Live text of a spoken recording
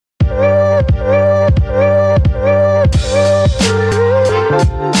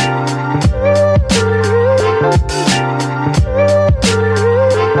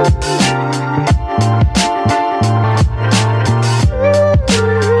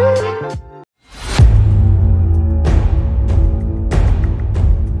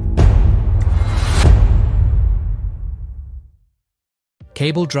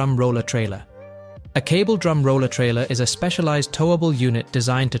Cable Drum Roller Trailer. A cable drum roller trailer is a specialized towable unit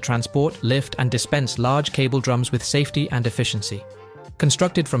designed to transport, lift, and dispense large cable drums with safety and efficiency.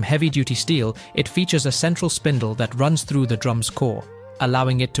 Constructed from heavy-duty steel, it features a central spindle that runs through the drum's core,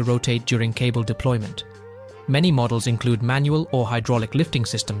 allowing it to rotate during cable deployment. Many models include manual or hydraulic lifting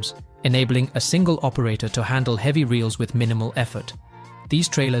systems, enabling a single operator to handle heavy reels with minimal effort. These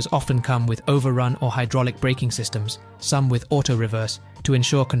trailers often come with overrun or hydraulic braking systems, some with auto-reverse, to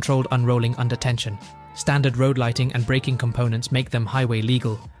ensure controlled unrolling under tension. Standard road lighting and braking components make them highway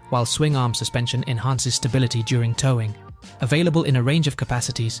legal, while swing arm suspension enhances stability during towing. Available in a range of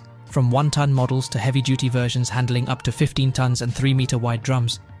capacities, from 1-ton models to heavy-duty versions handling up to 15 tons and 3-meter wide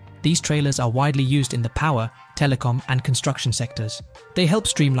drums, these trailers are widely used in the power, telecom, and construction sectors. They help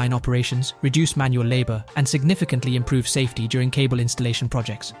streamline operations, reduce manual labor, and significantly improve safety during cable installation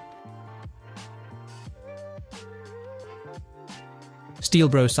projects.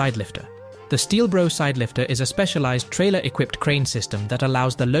 Steelbro Sidelifter. The Steelbro Sidelifter is a specialized trailer-equipped crane system that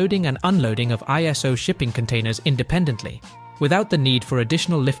allows the loading and unloading of ISO shipping containers independently, without the need for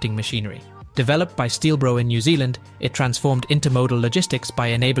additional lifting machinery. Developed by Steelbro in New Zealand, it transformed intermodal logistics by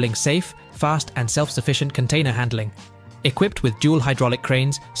enabling safe, fast, and self-sufficient container handling. Equipped with dual hydraulic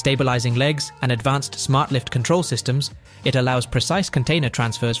cranes, stabilizing legs, and advanced smart lift control systems, it allows precise container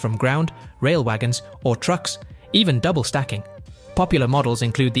transfers from ground, rail wagons, or trucks, even double stacking. Popular models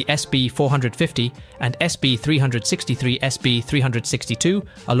include the SB450 and SB363, SB362,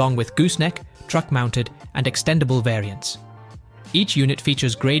 along with gooseneck, truck-mounted, and extendable variants. Each unit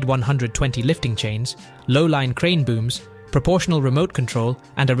features grade 120 lifting chains, low-line crane booms, proportional remote control,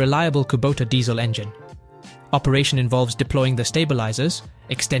 and a reliable Kubota diesel engine. Operation involves deploying the stabilizers,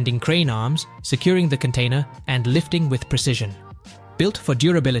 extending crane arms, securing the container, and lifting with precision. Built for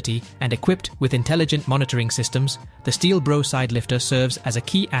durability and equipped with intelligent monitoring systems, the Steelbro Sidelifter serves as a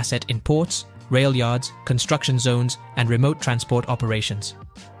key asset in ports, rail yards, construction zones, and remote transport operations.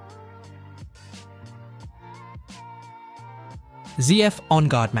 ZF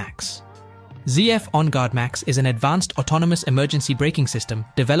OnGuardMAX. ZF OnGuardMAX is an advanced autonomous emergency braking system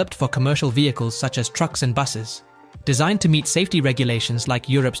developed for commercial vehicles such as trucks and buses. Designed to meet safety regulations like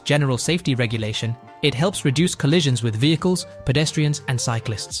Europe's General Safety Regulation, it helps reduce collisions with vehicles, pedestrians, and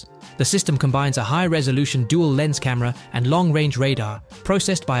cyclists. The system combines a high-resolution dual-lens camera and long-range radar,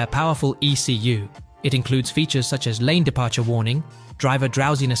 processed by a powerful ECU. It includes features such as lane departure warning, driver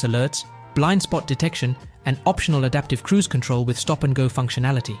drowsiness alerts, blind spot detection, and optional adaptive cruise control with stop-and-go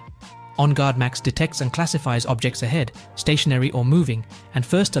functionality. OnGuardMAX detects and classifies objects ahead, stationary or moving, and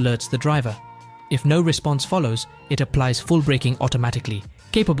first alerts the driver. If no response follows, it applies full braking automatically,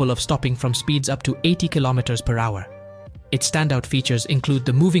 capable of stopping from speeds up to 80 km per hour. Its standout features include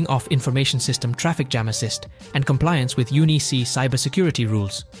the Moving Off Information System Traffic Jam Assist and compliance with UNIC cybersecurity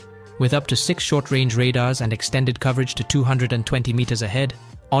rules. With up to 6 short-range radars and extended coverage to 220 meters ahead,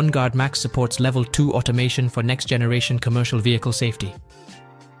 OnGuardMAX supports Level 2 automation for next-generation commercial vehicle safety.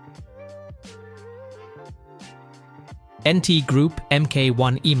 NT Group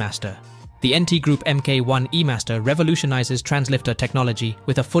MK1 eMaster. The NT Group MK1 eMaster revolutionizes translifter technology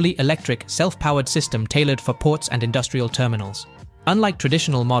with a fully electric, self-powered system tailored for ports and industrial terminals. Unlike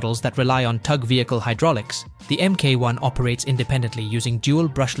traditional models that rely on tug vehicle hydraulics, the MK1 operates independently using dual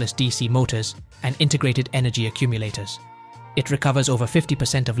brushless DC motors and integrated energy accumulators. It recovers over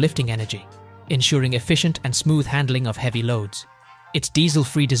 50% of lifting energy, ensuring efficient and smooth handling of heavy loads. Its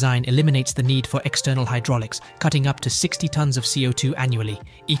diesel-free design eliminates the need for external hydraulics, cutting up to 60 tons of CO2 annually,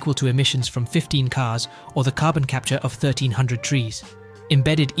 equal to emissions from 15 cars or the carbon capture of 1,300 trees.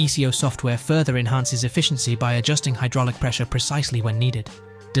 Embedded ECO software further enhances efficiency by adjusting hydraulic pressure precisely when needed.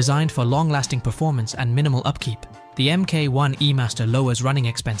 Designed for long-lasting performance and minimal upkeep, the MK1 eMaster lowers running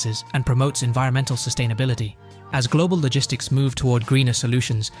expenses and promotes environmental sustainability. As global logistics move toward greener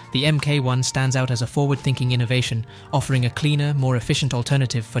solutions, the MK1 stands out as a forward-thinking innovation, offering a cleaner, more efficient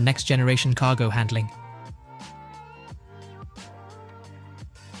alternative for next-generation cargo handling.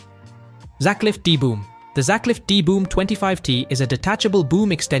 Zacklift D-BOOM. The Zacklift D-BOOM 25T is a detachable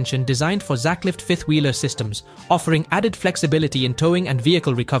boom extension designed for Zacklift fifth-wheeler systems, offering added flexibility in towing and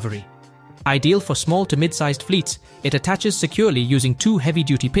vehicle recovery. Ideal for small to mid-sized fleets, it attaches securely using 2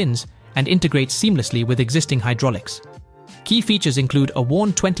 heavy-duty pins and integrates seamlessly with existing hydraulics. Key features include a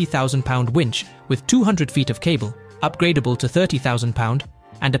worn 20,000-pound winch with 200 feet of cable, upgradable to 30,000 pound,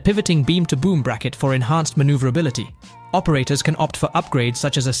 and a pivoting beam-to-boom bracket for enhanced maneuverability. Operators can opt for upgrades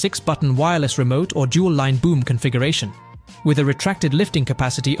such as a 6-button wireless remote or dual-line boom configuration. With a retracted lifting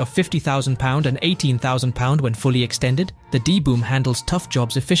capacity of 50,000 pound and 18,000 pound when fully extended, the D-BOOM handles tough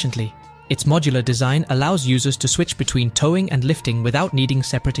jobs efficiently. Its modular design allows users to switch between towing and lifting without needing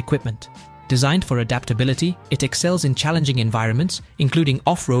separate equipment. Designed for adaptability, it excels in challenging environments, including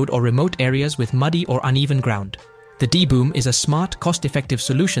off-road or remote areas with muddy or uneven ground. The D-BOOM is a smart, cost-effective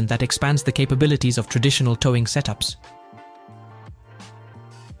solution that expands the capabilities of traditional towing setups.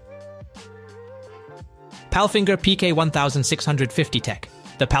 PALFINGER PK1650 Tech.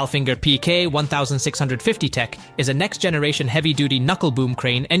 The PALFINGER PK1650 Tech is a next-generation heavy-duty knuckle boom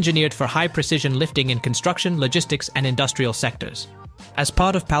crane engineered for high-precision lifting in construction, logistics, and industrial sectors. As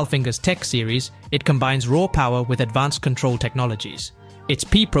part of PALFINGER's Tech series, it combines raw power with advanced control technologies. Its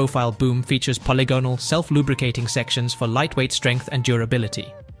P-profile boom features polygonal, self-lubricating sections for lightweight strength and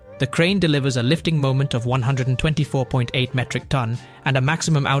durability. The crane delivers a lifting moment of 124.8 metric ton and a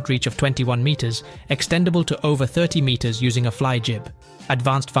maximum outreach of 21 meters, extendable to over 30 meters using a fly jib.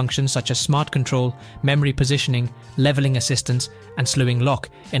 Advanced functions such as smart control, memory positioning, leveling assistance, and slewing lock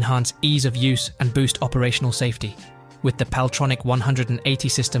enhance ease of use and boost operational safety. With the Paltronic 180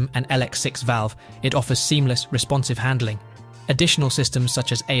 system and LX6 valve, it offers seamless, responsive handling. Additional systems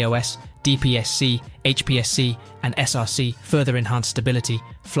such as AOS, DPSC, HPSC, and SRC further enhance stability,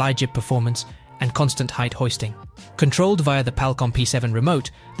 fly jib performance, and constant height hoisting. Controlled via the Palcom P7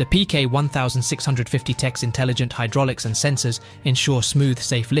 remote, the PK1650 Tech's intelligent hydraulics and sensors ensure smooth,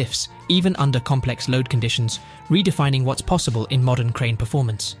 safe lifts, even under complex load conditions, redefining what's possible in modern crane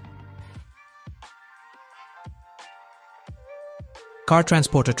performance. Car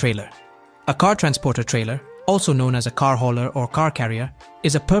transporter trailer. A car transporter trailer, also known as a car hauler or car carrier,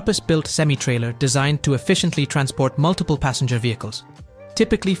 is a purpose-built semi-trailer designed to efficiently transport multiple passenger vehicles.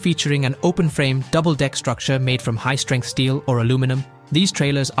 Typically featuring an open-frame, double-deck structure made from high-strength steel or aluminum, these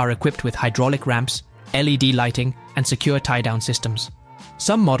trailers are equipped with hydraulic ramps, LED lighting, and secure tie-down systems.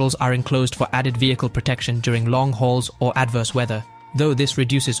 Some models are enclosed for added vehicle protection during long hauls or adverse weather, though this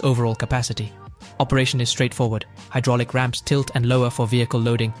reduces overall capacity. Operation is straightforward. Hydraulic ramps tilt and lower for vehicle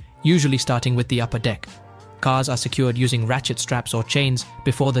loading, usually starting with the upper deck. Cars are secured using ratchet straps or chains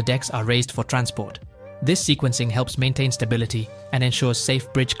before the decks are raised for transport. This sequencing helps maintain stability and ensures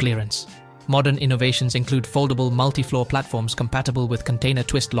safe bridge clearance. Modern innovations include foldable multi-floor platforms compatible with container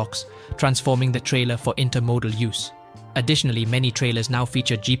twist locks, transforming the trailer for intermodal use. Additionally, many trailers now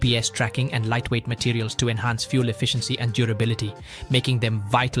feature GPS tracking and lightweight materials to enhance fuel efficiency and durability, making them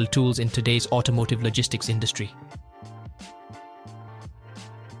vital tools in today's automotive logistics industry.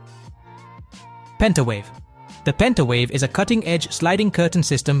 Penta Wave. The Penta Wave is a cutting-edge sliding curtain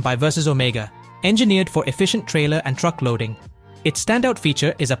system by Versus Omega, engineered for efficient trailer and truck loading. Its standout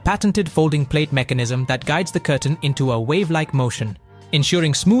feature is a patented folding plate mechanism that guides the curtain into a wave-like motion,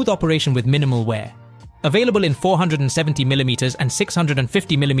 ensuring smooth operation with minimal wear. Available in 470mm and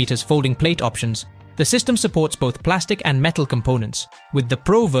 650mm folding plate options, the system supports both plastic and metal components, with the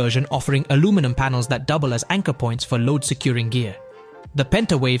Pro version offering aluminum panels that double as anchor points for load-securing gear. The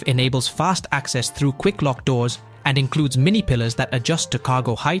Penta Wave enables fast access through quick lock doors and includes mini pillars that adjust to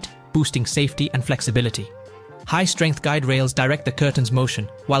cargo height, boosting safety and flexibility. High-strength guide rails direct the curtain's motion,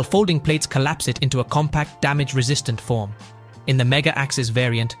 while folding plates collapse it into a compact, damage-resistant form. In the Mega Axis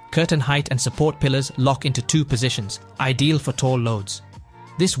variant, curtain height and support pillars lock into 2 positions, ideal for tall loads.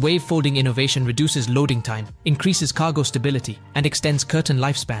 This wave folding innovation reduces loading time, increases cargo stability, and extends curtain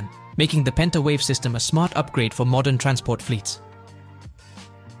lifespan, making the Penta Wave system a smart upgrade for modern transport fleets.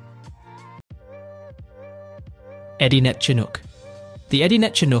 Eddynet Chinook. The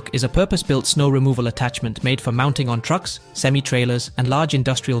Eddynet Chinook is a purpose-built snow removal attachment made for mounting on trucks, semi-trailers, and large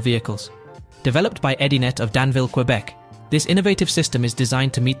industrial vehicles. Developed by Eddynet of Danville, Quebec, this innovative system is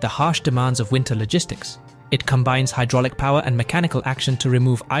designed to meet the harsh demands of winter logistics. It combines hydraulic power and mechanical action to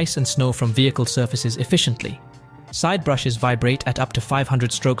remove ice and snow from vehicle surfaces efficiently. Side brushes vibrate at up to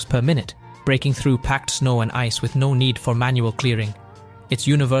 500 strokes per minute, breaking through packed snow and ice with no need for manual clearing. Its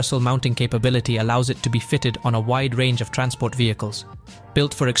universal mounting capability allows it to be fitted on a wide range of transport vehicles.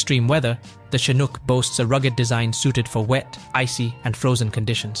 Built for extreme weather, the Chinook boasts a rugged design suited for wet, icy, and frozen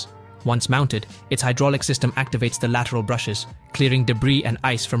conditions. Once mounted, its hydraulic system activates the lateral brushes, clearing debris and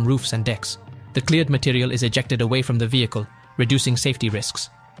ice from roofs and decks. The cleared material is ejected away from the vehicle, reducing safety risks.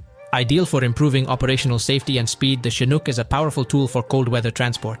 Ideal for improving operational safety and speed, the Chinook is a powerful tool for cold weather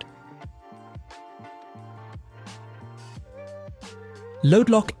transport.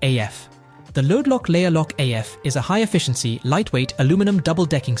 LoadLok AF. The LoadLok LoadLok AF is a high-efficiency, lightweight aluminum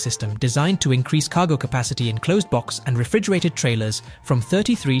double-decking system designed to increase cargo capacity in closed box and refrigerated trailers from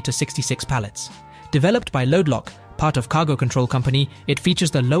 33 to 66 pallets. Developed by LoadLok, part of Cargo Control Company, it features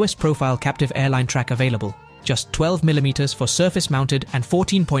the lowest profile captive airline track available, just 12mm for surface-mounted and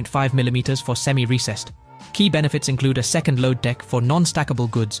 14.5mm for semi-recessed. Key benefits include a second load deck for non-stackable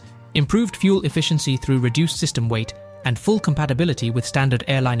goods, improved fuel efficiency through reduced system weight, and full compatibility with standard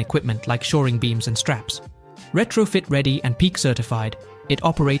airline equipment like shoring beams and straps. Retrofit ready and peak certified, it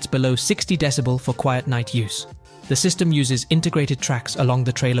operates below 60 decibel for quiet night use. The system uses integrated tracks along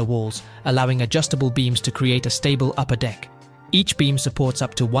the trailer walls, allowing adjustable beams to create a stable upper deck. Each beam supports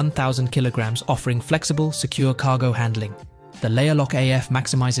up to 1,000 kilograms, offering flexible, secure cargo handling. The LoadLok AF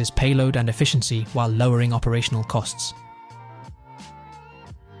maximizes payload and efficiency while lowering operational costs.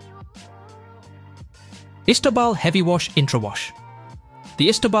 ISTOBAL HeavyWash INTRAWASH. The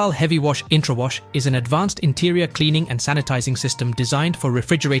ISTOBAL HeavyWash INTRAWASH is an advanced interior cleaning and sanitizing system designed for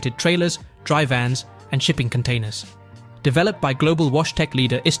refrigerated trailers, dry vans, and shipping containers. Developed by global wash tech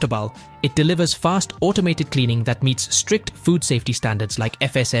leader ISTOBAL, it delivers fast, automated cleaning that meets strict food safety standards like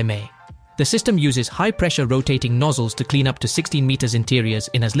FSMA. The system uses high-pressure rotating nozzles to clean up to 16 meters interiors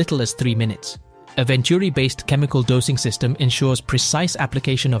in as little as 3 minutes. A Venturi-based chemical dosing system ensures precise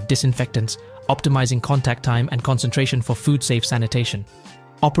application of disinfectants, optimizing contact time and concentration for food-safe sanitation.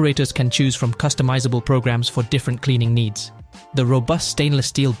 Operators can choose from customizable programs for different cleaning needs. The robust stainless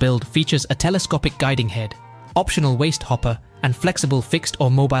steel build features a telescopic guiding head, optional waste hopper, and flexible fixed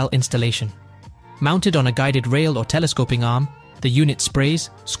or mobile installation. Mounted on a guided rail or telescoping arm, the unit sprays,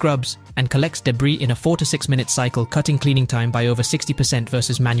 scrubs, and collects debris in a 4 to 6 minute cycle, cutting cleaning time by over 60%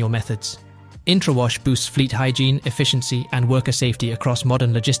 versus manual methods. INTRAWASH boosts fleet hygiene, efficiency, and worker safety across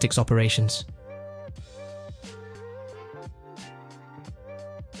modern logistics operations.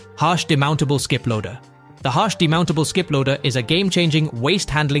 Harsh Demountable Skiploader. The Harsh Demountable Skiploader is a game-changing waste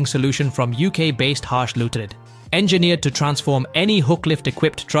handling solution from UK-based Harsh Limited, engineered to transform any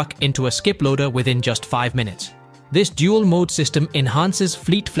hook-lift-equipped truck into a skip loader within just 5 minutes. This dual-mode system enhances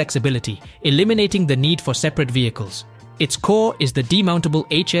fleet flexibility, eliminating the need for separate vehicles. Its core is the demountable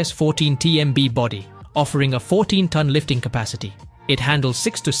HS14 TMB body, offering a 14-ton lifting capacity. It handles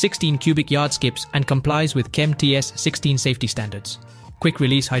 6 to 16 cubic yard skips and complies with Chem TS 16 safety standards.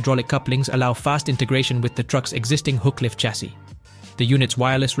 Quick-release hydraulic couplings allow fast integration with the truck's existing hook-lift chassis. The unit's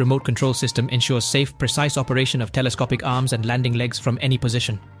wireless remote control system ensures safe, precise operation of telescopic arms and landing legs from any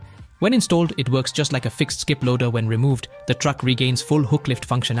position. When installed, it works just like a fixed skip loader. When removed, the truck regains full hook-lift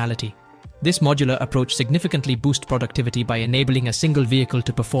functionality. This modular approach significantly boosts productivity by enabling a single vehicle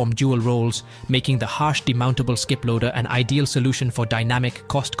to perform dual roles, making the Harsh Demountable Skip Loader an ideal solution for dynamic,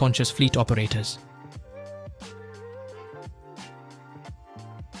 cost-conscious fleet operators.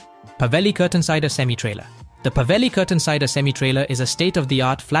 PAVELLI Curtainsider Semitrailer. The PAVELLI Curtainsider Semitrailer is a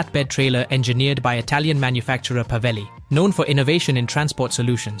state-of-the-art flatbed trailer engineered by Italian manufacturer PAVELLI, known for innovation in transport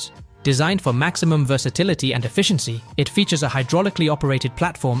solutions. Designed for maximum versatility and efficiency, it features a hydraulically operated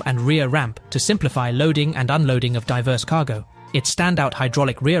platform and rear ramp to simplify loading and unloading of diverse cargo. Its standout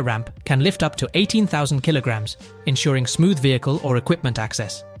hydraulic rear ramp can lift up to 18,000 kilograms, ensuring smooth vehicle or equipment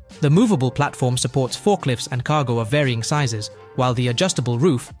access. The movable platform supports forklifts and cargo of varying sizes, while the adjustable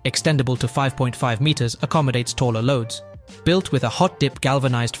roof, extendable to 5.5 meters, accommodates taller loads. Built with a hot-dip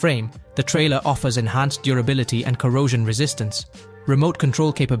galvanized frame, the trailer offers enhanced durability and corrosion resistance. Remote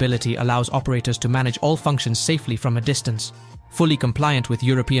control capability allows operators to manage all functions safely from a distance. Fully compliant with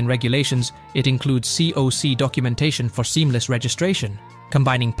European regulations, it includes COC documentation for seamless registration.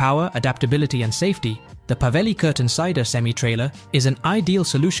 Combining power, adaptability, and safety, the PAVELLI Curtainsider Semi-Trailer is an ideal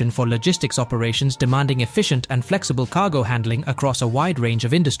solution for logistics operations demanding efficient and flexible cargo handling across a wide range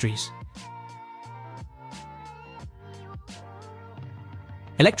of industries.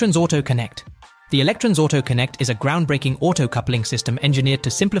 Electrans Auto Connect. The Electrans Auto Connect is a groundbreaking auto coupling system engineered to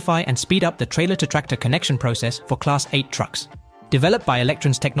simplify and speed up the trailer-to-tractor connection process for Class 8 trucks. Developed by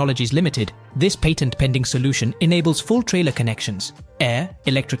Electrans Technologies Limited, this patent-pending solution enables full trailer connections, air,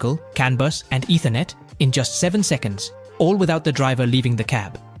 electrical, CAN bus, and Ethernet in just 7 seconds, all without the driver leaving the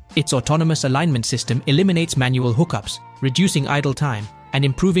cab. Its autonomous alignment system eliminates manual hookups, reducing idle time and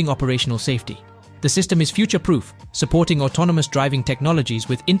improving operational safety. The system is future-proof, supporting autonomous driving technologies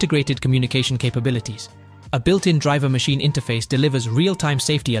with integrated communication capabilities. A built-in driver-machine interface delivers real-time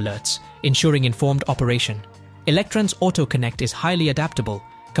safety alerts, ensuring informed operation. Electrans Auto Connect is highly adaptable,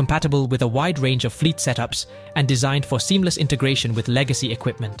 compatible with a wide range of fleet setups, and designed for seamless integration with legacy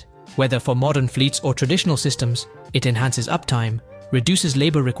equipment. Whether for modern fleets or traditional systems, it enhances uptime, reduces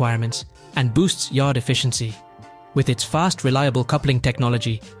labor requirements, and boosts yard efficiency. With its fast, reliable coupling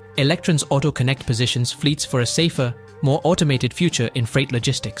technology, Electrans Auto Connect positions fleets for a safer, more automated future in freight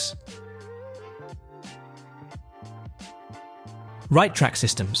logistics. Right Track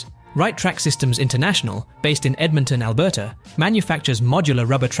Systems. Right Track Systems International, based in Edmonton, Alberta, manufactures modular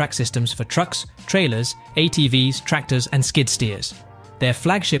rubber track systems for trucks, trailers, ATVs, tractors, and skid steers. Their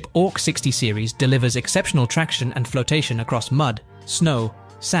flagship AUK 60 series delivers exceptional traction and flotation across mud, snow,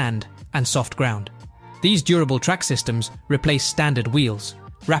 sand, and soft ground. These durable track systems replace standard wheels,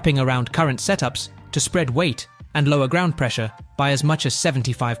 wrapping around current setups to spread weight and lower ground pressure by as much as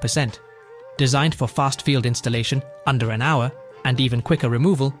 75%. Designed for fast field installation under an hour and even quicker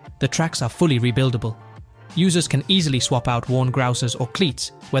removal, the tracks are fully rebuildable. Users can easily swap out worn grouses or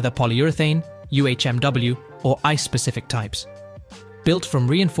cleats, whether polyurethane, UHMW, or ice-specific types. Built from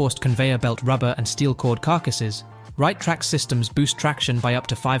reinforced conveyor belt rubber and steel cord carcasses, Right Track systems boost traction by up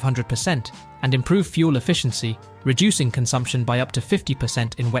to 500% and improve fuel efficiency, reducing consumption by up to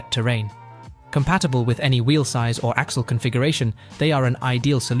 50% in wet terrain. Compatible with any wheel size or axle configuration, they are an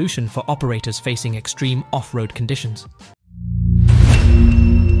ideal solution for operators facing extreme off-road conditions.